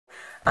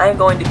I'm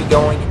going to be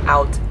going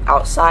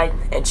outside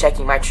and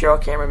checking my trail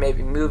camera,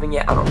 maybe moving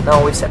it. I don't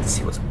know. We just have to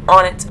see what's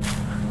on it.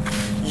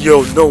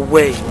 Yo, no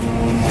way.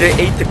 They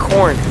ate the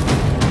corn.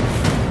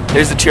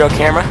 There's the trail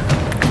camera.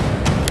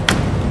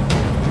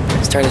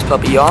 Let's turn this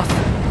puppy off.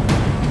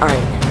 Alright.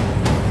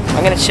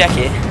 I'm going to check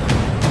it.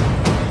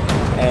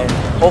 And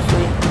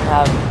hopefully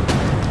have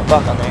a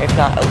buck on there. If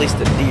not, at least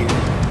a deer.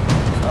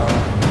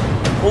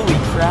 Holy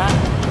crap.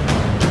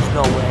 There's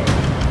no way.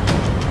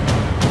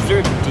 Is there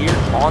a deer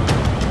on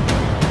there?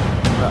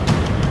 Bro.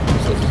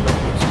 This is no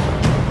place.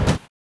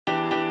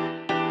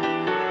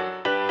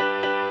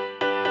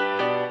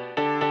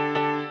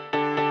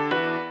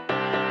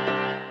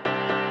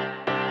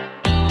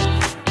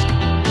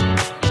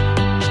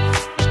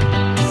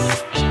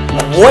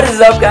 What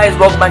is up, guys?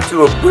 Welcome back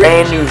to a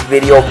brand new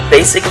video.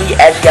 Basically,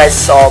 as you guys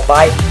saw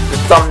by the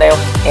thumbnail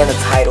and the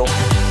title,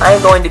 I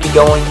am going to be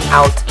going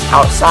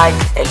outside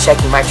and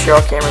checking my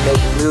trail camera,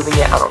 maybe moving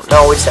it. I don't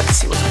know. We just have to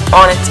see what's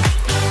on it.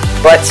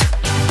 But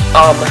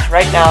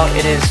right now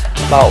it is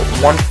about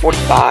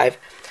 1:45,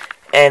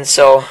 and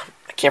so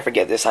I can't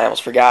forget this. I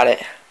almost forgot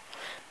it.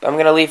 But I'm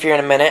gonna leave here in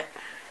a minute,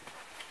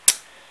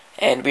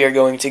 and we are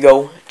going to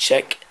go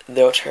check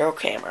the trail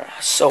camera.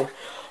 So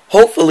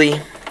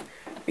hopefully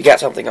we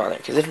got something on there,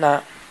 because if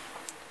not,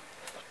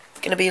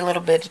 it's gonna be a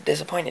little bit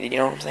disappointed. You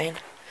know what I'm saying?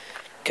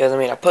 Because I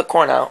mean, I put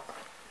corn out.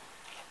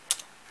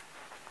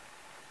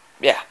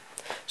 Yeah.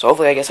 So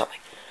hopefully I get something.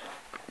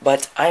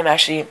 But I'm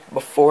actually,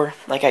 before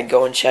like I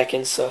go and check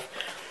and stuff,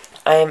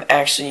 I am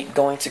actually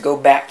going to go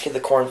back to the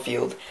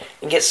cornfield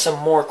and get some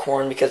more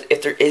corn, because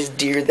if there is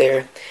deer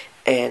there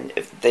and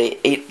if they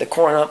ate the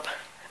corn up,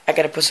 I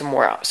gotta put some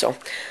more out. So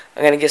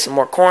I'm gonna get some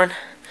more corn.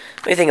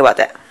 What do you think about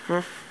that?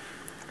 You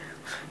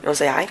wanna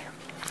say hi?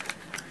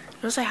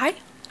 You wanna say hi?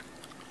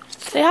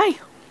 Say hi.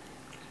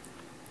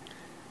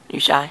 You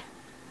shy?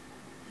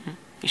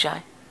 You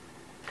shy?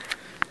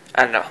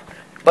 I don't know.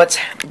 But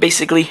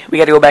basically, we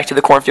gotta go back to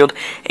the cornfield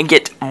and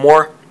get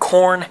more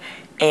corn,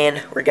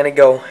 and we're gonna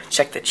go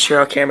check the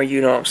trail camera,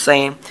 you know what I'm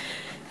saying.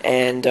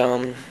 And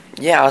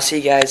yeah, I'll see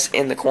you guys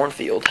in the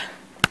cornfield.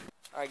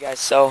 Alright guys,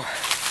 so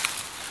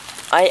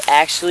I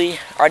actually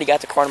already got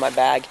the corn in my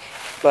bag,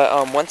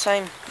 but one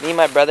time me and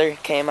my brother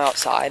came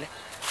outside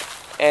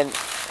and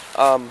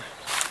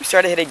we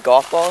started hitting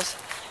golf balls,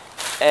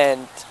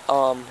 and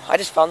I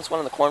just found this one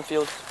in the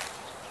cornfield,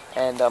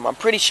 and I'm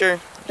pretty sure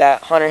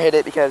that Hunter hit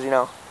it, because, you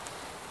know,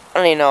 I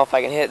don't even know if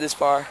I can hit it this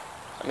far.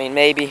 I mean,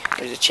 maybe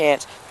there's a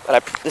chance,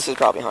 but this is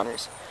probably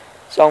Hunter's.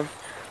 So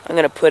I'm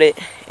gonna put it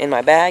in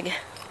my bag,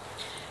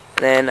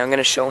 and then I'm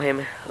gonna show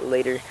him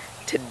later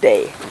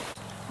today.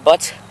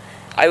 But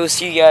I will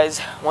see you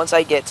guys once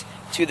I get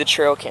to the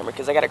trail camera,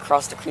 because I gotta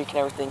cross the creek and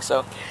everything.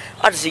 So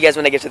I'll just see you guys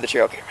when I get to the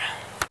trail camera.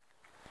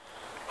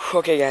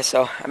 Okay guys,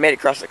 so I made it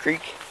across the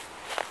creek.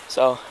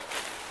 So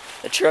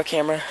the trail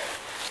camera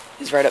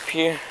is right up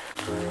here.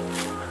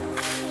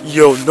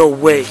 Yo, no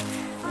way.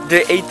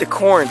 They ate the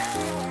corn.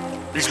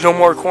 There's no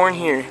more corn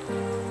here.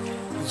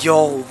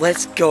 Yo,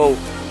 let's go.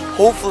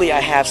 Hopefully I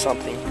have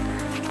something.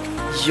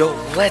 Yo,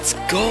 let's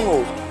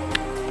go.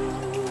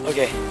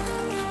 Okay,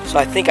 so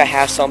I think I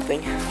have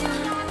something.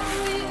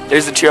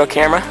 There's the trail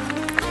camera.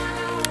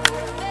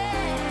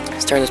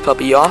 Let's turn this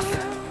puppy off.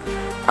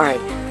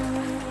 Alright,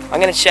 I'm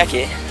gonna check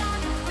it,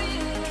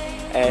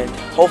 and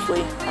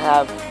hopefully I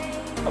have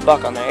a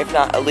buck on there. If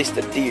not, at least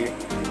a deer.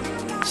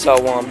 So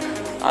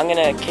I'm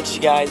gonna catch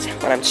you guys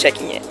when I'm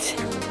checking it.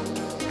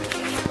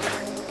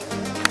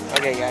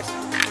 Okay guys,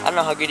 I don't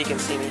know how good you can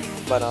see me,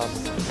 but I'm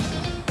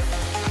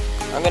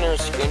gonna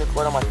screen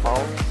record on my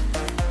phone,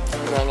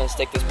 and then I'm gonna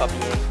stick this puppy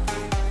in.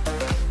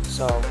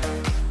 So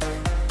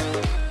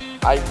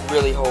I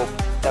really hope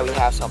that we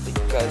have something,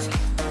 because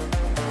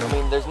I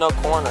mean, there's no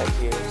corn right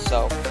here,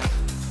 so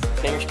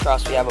fingers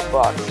crossed we have a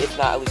buck. If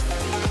not, at least a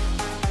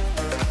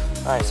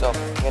deer. Alright, so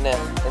I'm gonna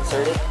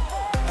insert it.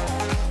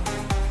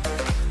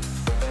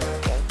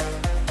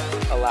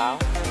 Allow.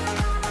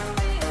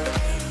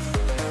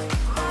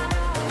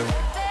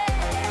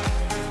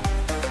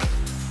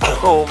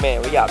 Oh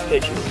man, we got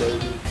pictures,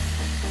 baby.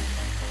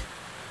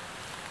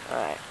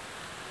 Alright.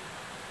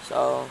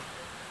 So,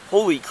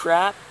 holy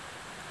crap.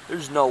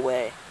 There's no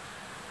way.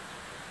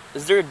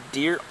 Is there a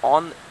deer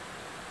on?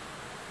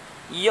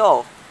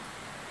 Yo.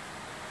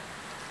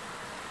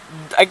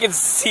 I can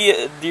see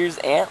a deer's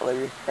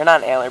antler. Or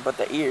not an antler, but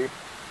the ear.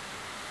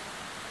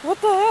 What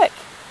the heck?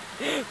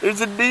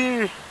 There's a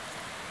deer.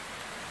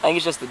 I think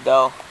it's just a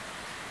doe.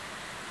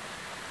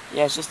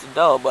 Yeah, it's just a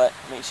doe, but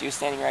I mean, she was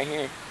standing right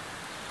here.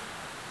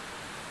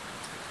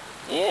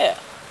 Yeah.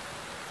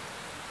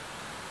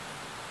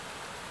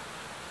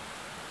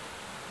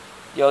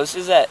 Yo, this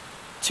is at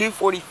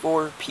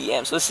 2:44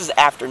 p.m. So this is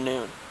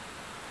afternoon.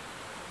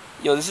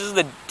 Yo, this is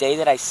the day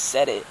that I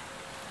said it.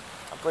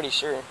 I'm pretty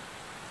sure.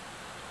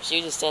 She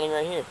was just standing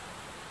right here.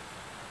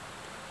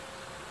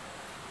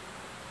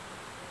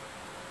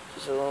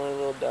 She's a lonely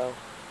little doe.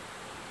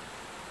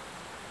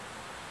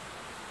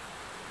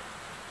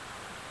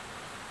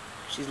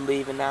 She's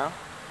leaving now.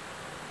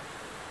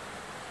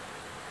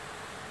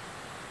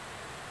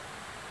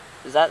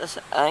 Is that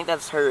I think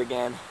that's her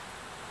again.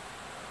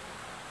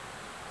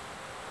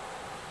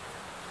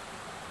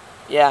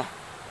 Yeah.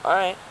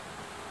 Alright.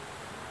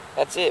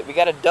 That's it. We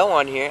got a doe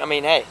on here. I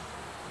mean, hey.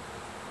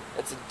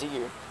 That's a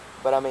deer.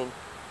 But I mean,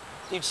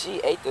 dude, she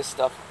ate this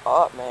stuff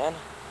up, man.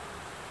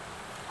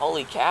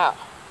 Holy cow.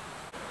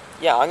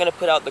 Yeah, I'm gonna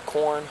put out the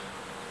corn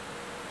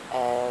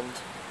and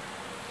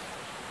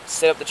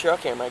set up the trail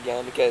camera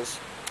again because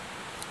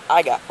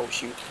I got, oh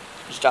shoot,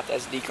 just dropped the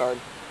SD card.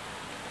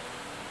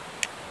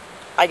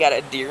 I got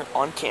a deer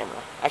on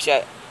camera.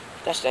 Actually,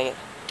 gosh dang it,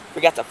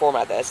 forgot to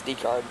format the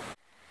SD card.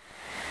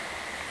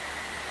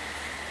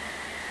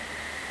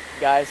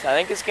 Guys, I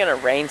think it's gonna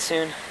rain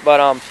soon,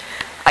 but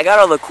I got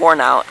all the corn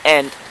out,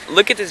 and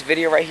look at this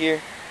video right here.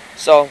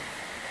 So,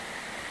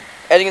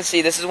 as you can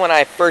see, this is when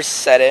I first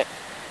set it,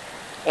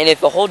 and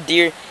if a whole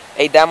deer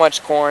ate that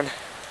much corn,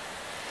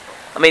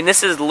 I mean,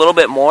 this is a little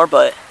bit more,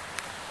 but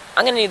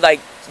I'm gonna need like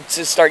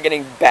to start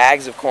getting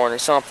bags of corn or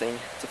something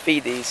to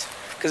feed these,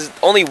 because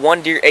only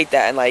one deer ate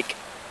that in like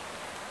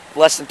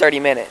less than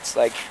 30 minutes.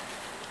 Like,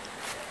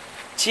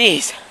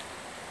 jeez,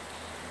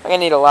 I'm gonna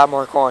need a lot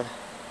more corn.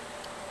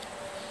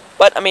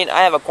 But I mean,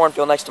 I have a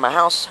cornfield next to my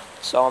house,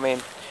 so I mean,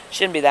 it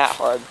shouldn't be that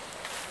hard.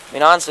 I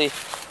mean, honestly,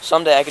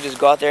 someday I could just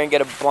go out there and get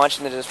a bunch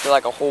and then just fill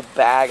like a whole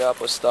bag up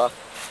with stuff.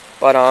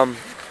 But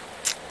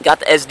got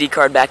the SD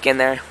card back in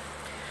there.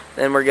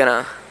 Then we're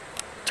gonna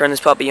turn this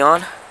puppy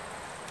on.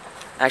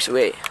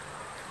 Actually, wait.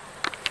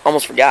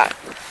 Almost forgot.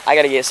 I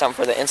gotta get something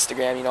for the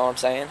Instagram, you know what I'm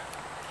saying?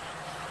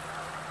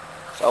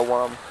 So,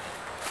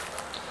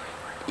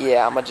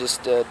 yeah, I'm gonna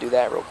just do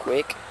that real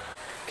quick.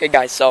 Okay,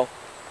 guys, so,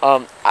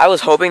 I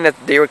was hoping that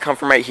they would come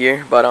from right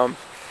here, but,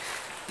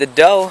 the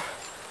doe,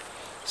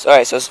 so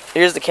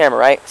here's the camera,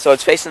 right? So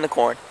it's facing the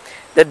corn.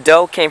 The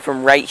doe came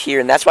from right here,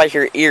 and that's why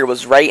her ear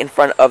was right in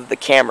front of the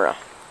camera.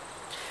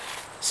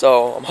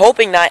 So, I'm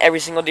hoping not every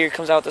single deer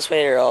comes out this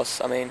way, or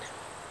else, I mean,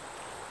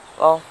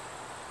 well,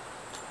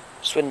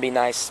 just wouldn't be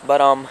nice.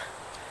 But, I'm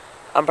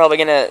probably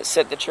gonna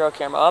set the trail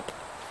camera up,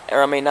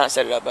 or I mean, not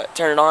set it up, but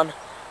turn it on,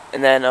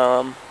 and then,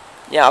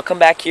 yeah, I'll come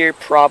back here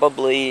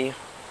probably,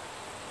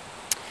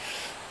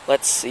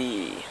 let's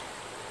see,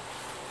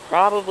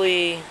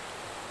 probably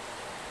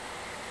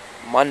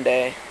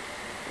Monday.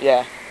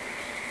 Yeah,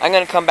 I'm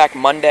gonna come back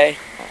Monday,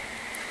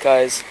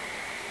 because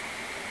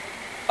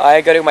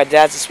I go to my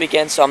dad's this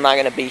weekend, so I'm not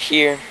going to be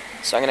here.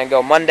 So I'm going to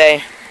go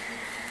Monday.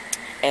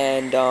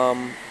 And,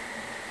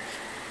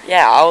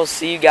 yeah, I'll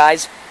see you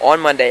guys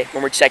on Monday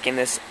when we're checking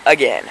this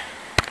again.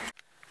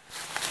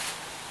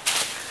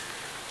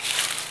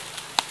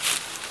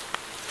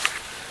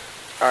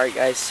 Alright,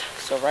 guys.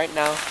 So right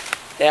now,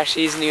 it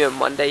actually isn't even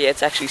Monday yet.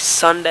 It's actually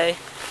Sunday.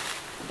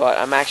 But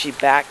I'm actually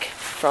back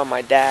from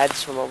my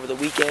dad's from over the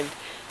weekend.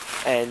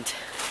 And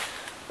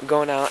I'm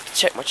going out to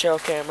check my trail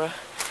camera.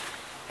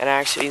 And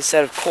actually,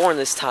 instead of corn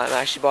this time, I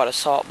actually bought a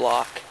salt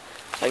block,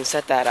 so I can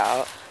set that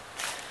out.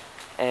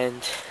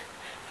 And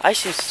I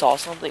actually saw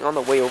something on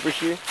the way over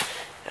here.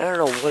 I don't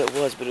know what it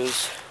was, but it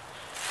was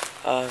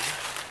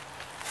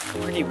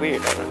pretty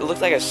weird. It looked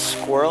like a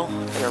squirrel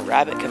and a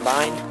rabbit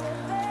combined,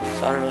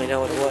 so I don't really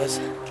know what it was.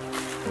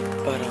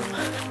 But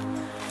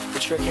the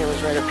trail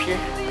camera's right up here.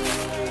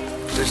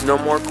 There's no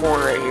more corn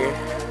right here,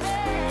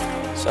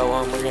 so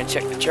we're gonna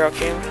check the trail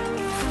camera,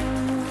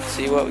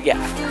 see what we got.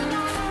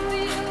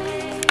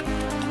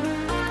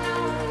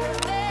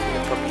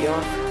 Puppy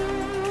off.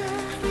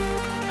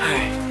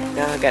 Alright,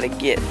 now I gotta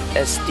get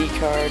SD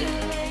card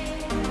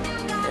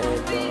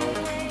and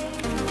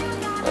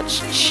let's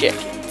check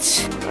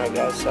it. Alright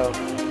guys, so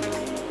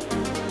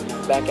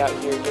back out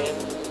here again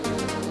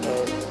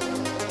and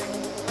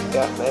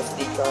got my SD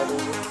card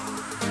over.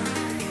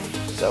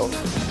 So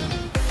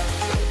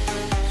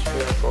just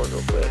record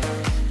real quick.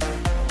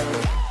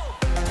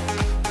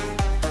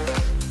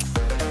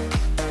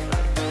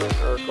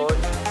 Record.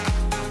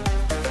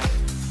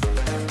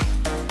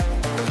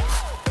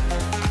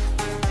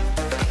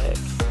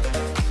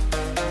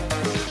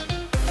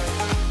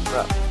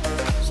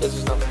 Says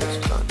there's no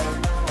pictures on.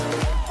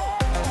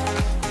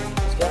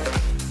 Let's go.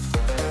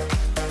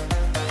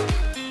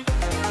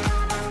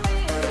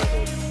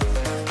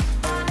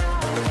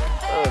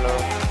 I don't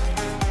know.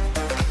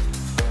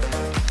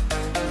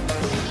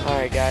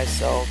 Alright guys,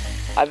 so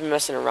I've been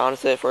messing around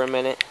with it for a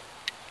minute,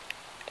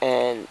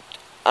 and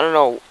I don't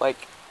know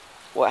like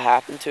what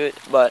happened to it,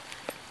 but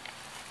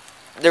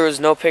there was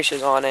no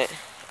pictures on it,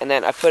 and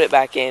then I put it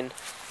back in,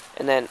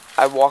 and then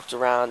I walked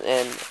around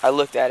and I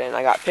looked at it and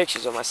I got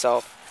pictures of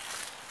myself.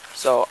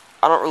 So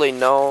I don't really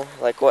know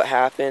like what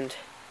happened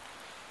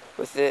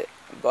with it,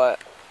 but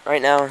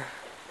right now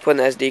putting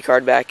the SD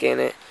card back in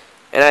it,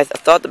 and I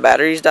thought the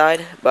batteries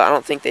died, but I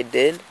don't think they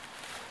did.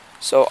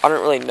 So I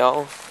don't really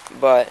know,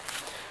 but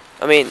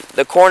I mean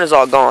the corn is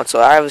all gone,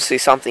 so obviously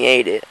something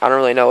ate it. I don't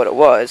really know what it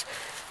was,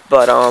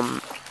 but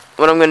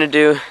what I'm gonna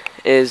do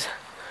is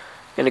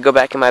I'm gonna go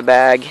back in my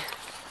bag,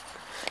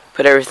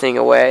 put everything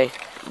away.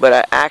 But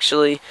I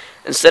actually,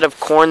 instead of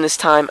corn this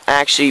time, I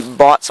actually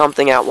bought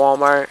something at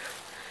Walmart,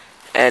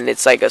 and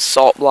it's like a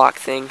salt block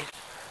thing.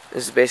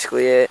 This is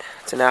basically it.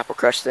 It's an apple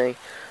crush thing.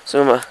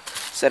 So I'm gonna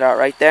set it out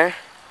right there,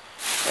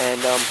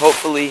 and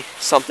hopefully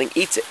something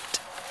eats it,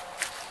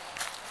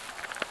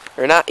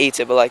 or not eats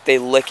it, but like they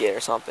lick it or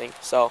something.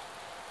 So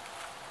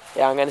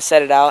yeah, I'm gonna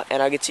set it out,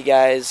 and I'll get you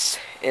guys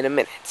in a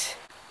minute.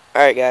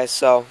 All right, guys.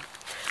 So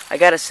I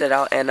got it set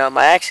out, and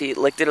I actually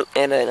licked it,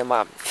 and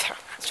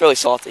it's really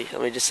salty.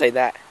 Let me just say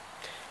that.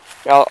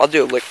 I'll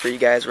do a lick for you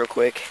guys real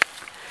quick,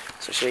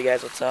 so I'll show you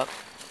guys what's up.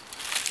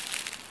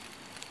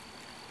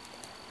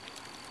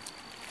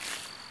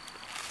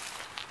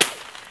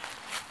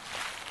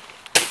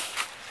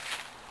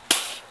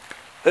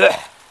 Ugh.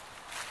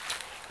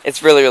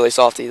 It's really, really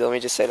salty. Let me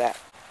just say that.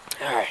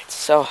 All right,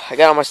 so I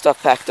got all my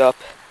stuff packed up,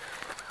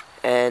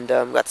 and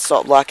got the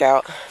salt block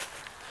out.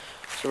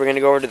 So we're gonna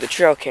go over to the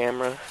trail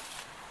camera,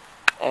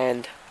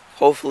 and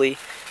hopefully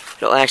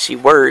it'll actually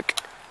work.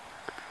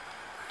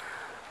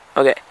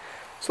 Okay,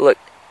 so look,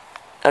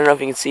 I don't know if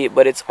you can see it,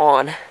 but it's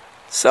on.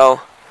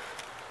 So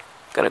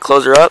gonna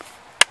close her up,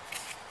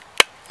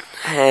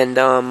 and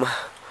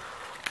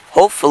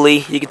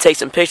hopefully you can take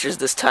some pictures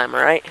this time.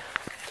 All right.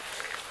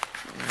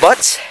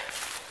 But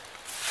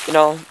you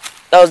know,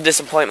 that was a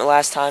disappointment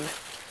last time.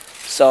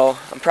 So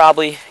I'm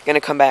probably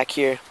gonna come back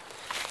here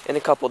in a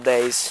couple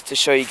days to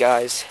show you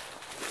guys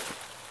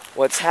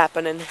what's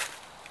happening.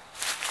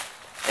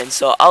 And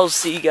so I'll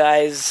see you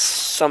guys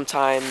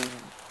sometime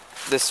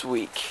this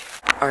week.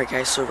 Alright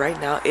guys, so right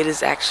now it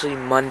is actually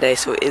Monday,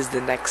 so it is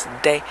the next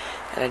day,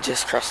 and I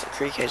just crossed the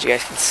creek, as you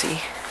guys can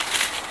see.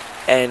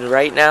 And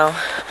right now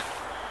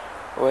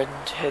we're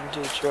heading to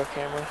the trail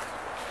camera.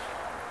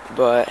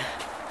 But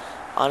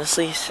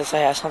honestly, since I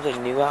have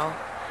something new out,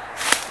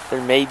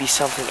 there may be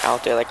something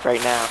out there, like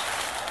right now.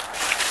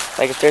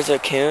 Like if there's a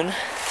coon,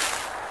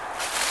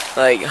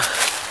 like,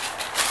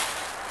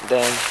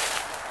 then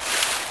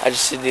I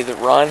just need to either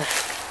run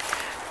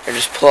or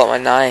just pull out my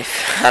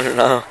knife. I don't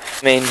know.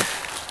 I mean,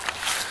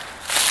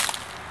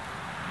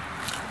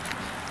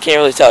 can't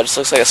really tell. It just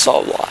looks like a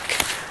salt block.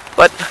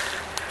 But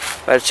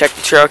gotta check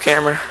the trail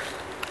camera,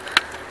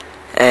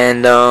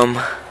 and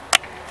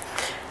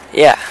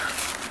yeah,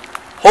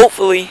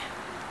 hopefully,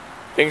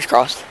 fingers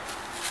crossed,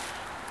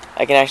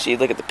 I can actually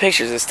look at the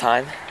pictures this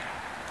time.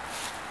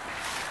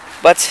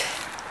 But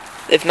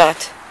if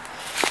not,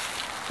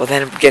 well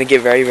then I'm gonna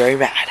get very, very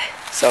mad.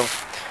 So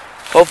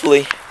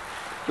hopefully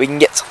we can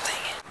get something.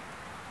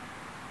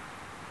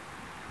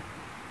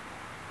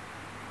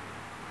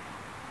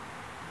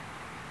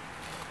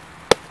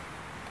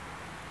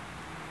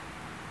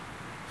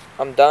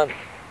 I'm done.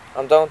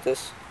 I'm done with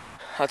this.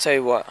 I'll tell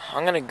you what,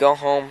 I'm gonna go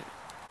home,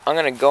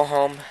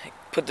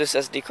 put this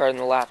SD card in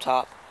the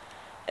laptop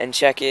and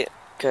check it,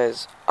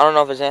 because I don't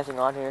know if there's anything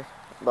on here,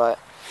 but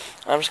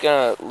I'm just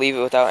gonna leave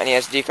it without any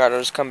SD card. I'll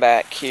just come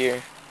back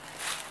here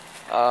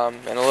in a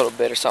little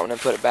bit or something and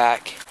put it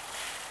back.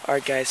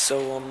 Alright guys,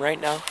 so right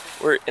now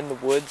we're in the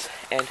woods,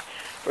 and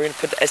we're gonna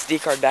put the SD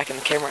card back in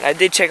the camera. And I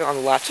did check it on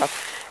the laptop,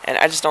 and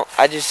I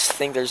just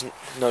think there's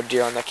no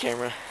deer on that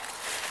camera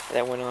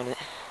that went on it.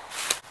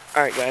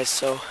 Alright guys,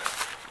 so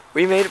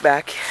we made it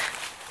back,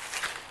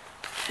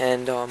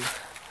 and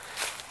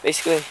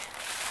basically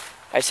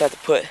I just had to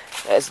put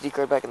the SD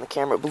card back in the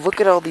camera. But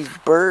look at all these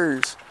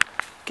birds.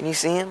 Can you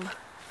see them?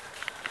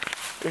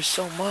 There's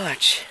so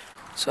much.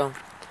 So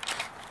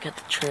got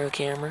the trail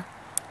camera.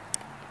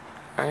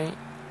 Alright.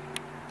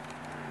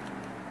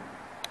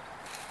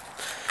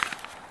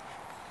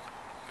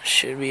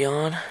 Should be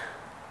on.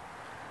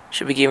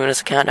 Should be giving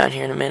us a countdown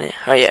here in a minute.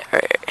 Oh yeah,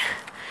 alright.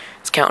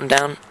 It's counting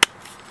down.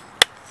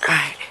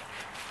 Alright.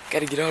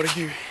 Gotta get out of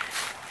here.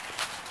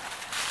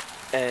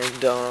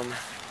 And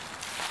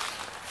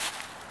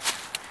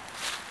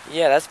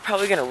yeah, that's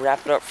probably gonna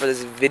wrap it up for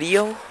this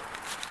video.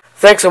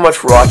 Thanks so much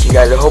for watching,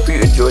 guys. I hope you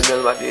enjoyed none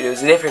of my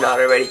videos, and if you're not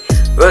already,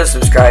 go to the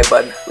subscribe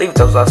button, leave a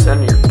thumbs up, turn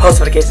on your post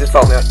notifications,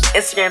 follow me on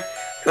Instagram.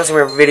 If you want some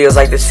more videos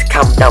like this,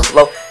 comment down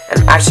below.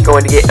 And I'm actually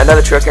going to get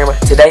another trail camera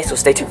today, so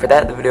stay tuned for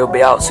that. The video will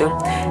be out soon,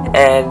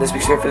 and this will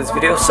be straight for this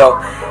video. So,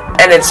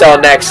 and until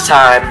next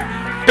time,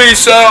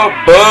 peace out,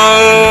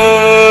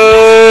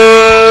 bye.